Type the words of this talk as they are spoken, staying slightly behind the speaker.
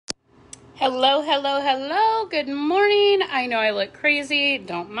Hello, hello, hello. Good morning. I know I look crazy.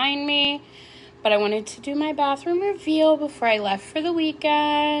 Don't mind me. But I wanted to do my bathroom reveal before I left for the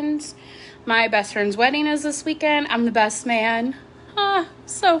weekend. My best friend's wedding is this weekend. I'm the best man.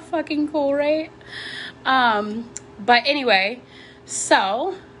 So fucking cool, right? But anyway,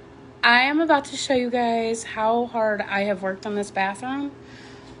 so I am about to show you guys how hard I have worked on this bathroom.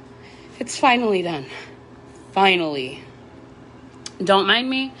 It's finally done. Finally. Don't mind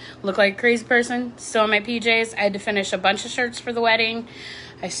me. Look like a crazy person. Still in my PJs. I had to finish a bunch of shirts for the wedding.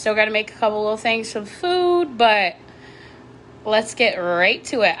 I still got to make a couple little things for the food, but let's get right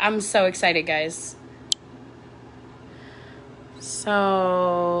to it. I'm so excited, guys.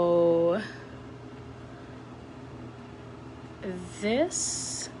 So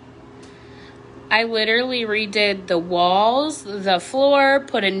this, I literally redid the walls, the floor,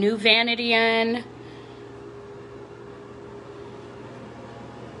 put a new vanity in.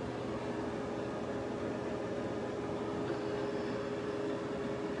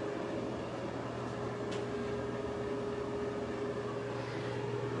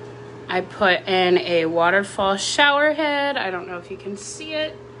 I put in a waterfall shower head. I don't know if you can see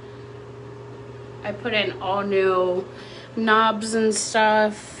it. I put in all new knobs and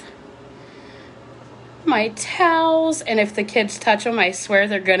stuff. My towels, and if the kids touch them, I swear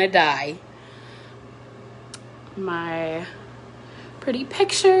they're gonna die. My pretty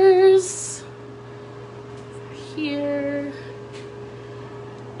pictures here.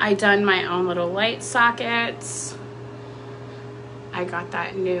 I done my own little light sockets. I got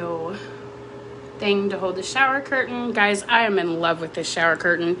that new thing to hold the shower curtain. Guys, I am in love with this shower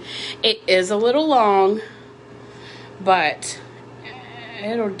curtain. It is a little long, but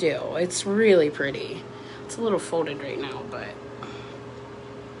it'll do. It's really pretty. It's a little folded right now, but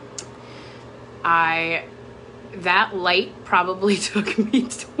that light probably took me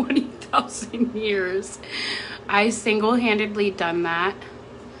 20,000 years. I single-handedly done that.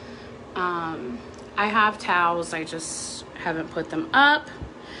 I have towels. I just haven't put them up.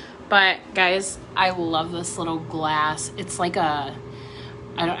 But guys, I love this little glass. It's like a,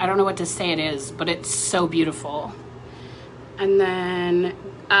 I don't know what to say it is, but it's so beautiful. And then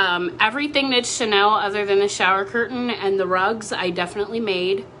everything that's Chanel other than the shower curtain and the rugs, I definitely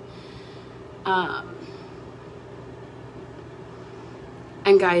made. And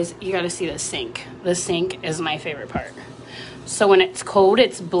guys, you gotta see the sink. The sink is my favorite part. So when it's cold,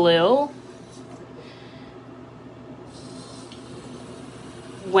 it's blue.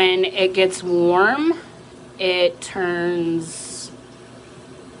 When it gets warm, it turns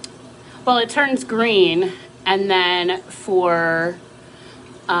green, and then for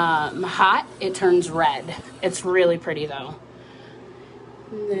hot, it turns red. It's really pretty though.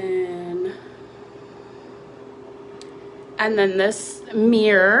 And then this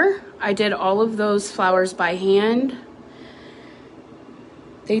mirror, I did all of those flowers by hand.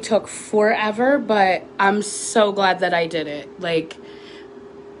 They took forever, but I'm so glad that I did it. Like,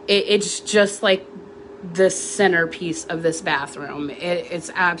 it's just like the centerpiece of this bathroom. It's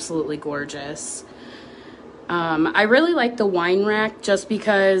absolutely gorgeous. I really like the wine rack just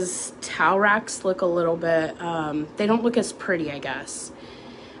because towel racks look a little bit, they don't look as pretty, I guess.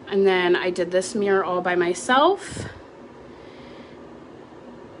 And then I did this mirror all by myself.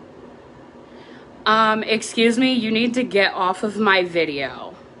 Excuse me, you need to get off of my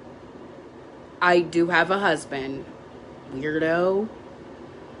video. I do have a husband. Weirdo.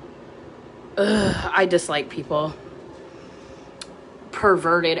 Ugh, I dislike people.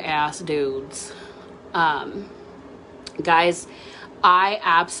 Perverted ass dudes. Guys, I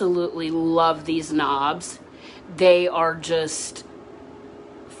absolutely love these knobs. They are just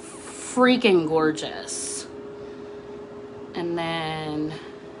freaking gorgeous. And then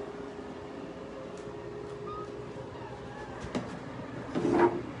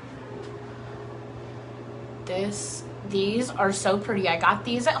these are so pretty. I got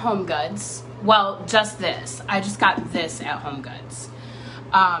these at Home Goods. Well, just this. I just got this at Home Goods.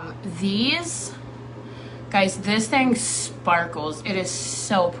 These, guys, this thing sparkles. It is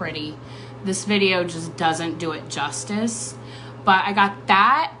so pretty. This video just doesn't do it justice. But I got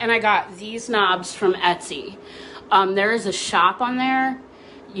that, and I got these knobs from Etsy. There is a shop on there.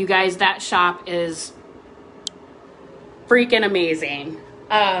 You guys, that shop is freaking amazing.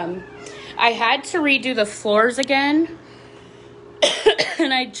 I had to redo the floors again.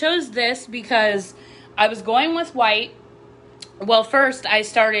 And I chose this because I was going with white. Well, first I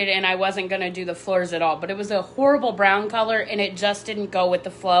started and I wasn't going to do the floors at all, but it was a horrible brown color and it just didn't go with the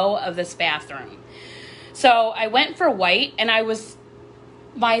flow of this bathroom. So I went for white, and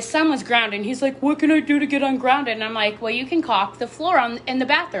my son was grounded, and he's like, what can I do to get ungrounded? And I'm like, well, you can caulk the floor in the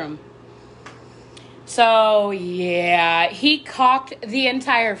bathroom. So, yeah, he caulked the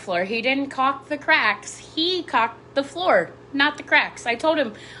entire floor. He didn't caulk the cracks. He caulked the floor, not the cracks. I told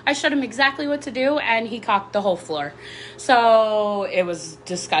him, I showed him exactly what to do, and he caulked the whole floor. So, it was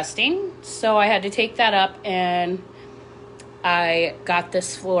disgusting. So, I had to take that up, and I got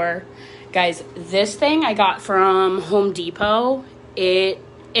this floor. Guys, this thing I got from Home Depot.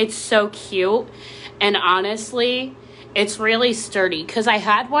 It's so cute, and honestly, it's really sturdy, because I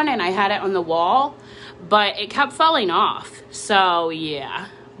had one and I had it on the wall, but it kept falling off. So yeah,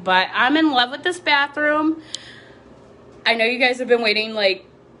 but I'm in love with this bathroom. I know you guys have been waiting like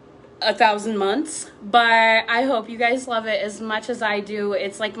 1,000 months, but I hope you guys love it as much as I do.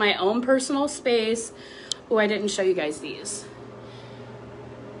 It's like my own personal space. Oh, I didn't show you guys these.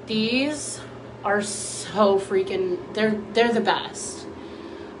 These are so freaking, they're the best.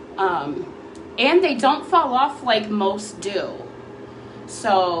 And they don't fall off like most do.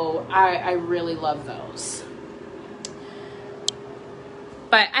 So I really love those.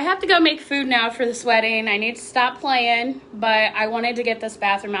 But I have to go make food now for this wedding. I need to stop playing, but I wanted to get this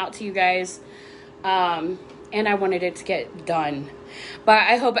bathroom out to you guys. And I wanted it to get done. But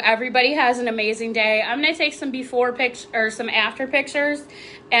I hope everybody has an amazing day. I'm going to take some before pictures or some after pictures,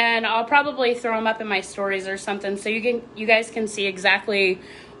 and I'll probably throw them up in my stories or something so you guys can see exactly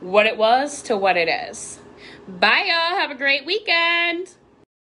what it was to what it is. Bye, y'all. Have a great weekend.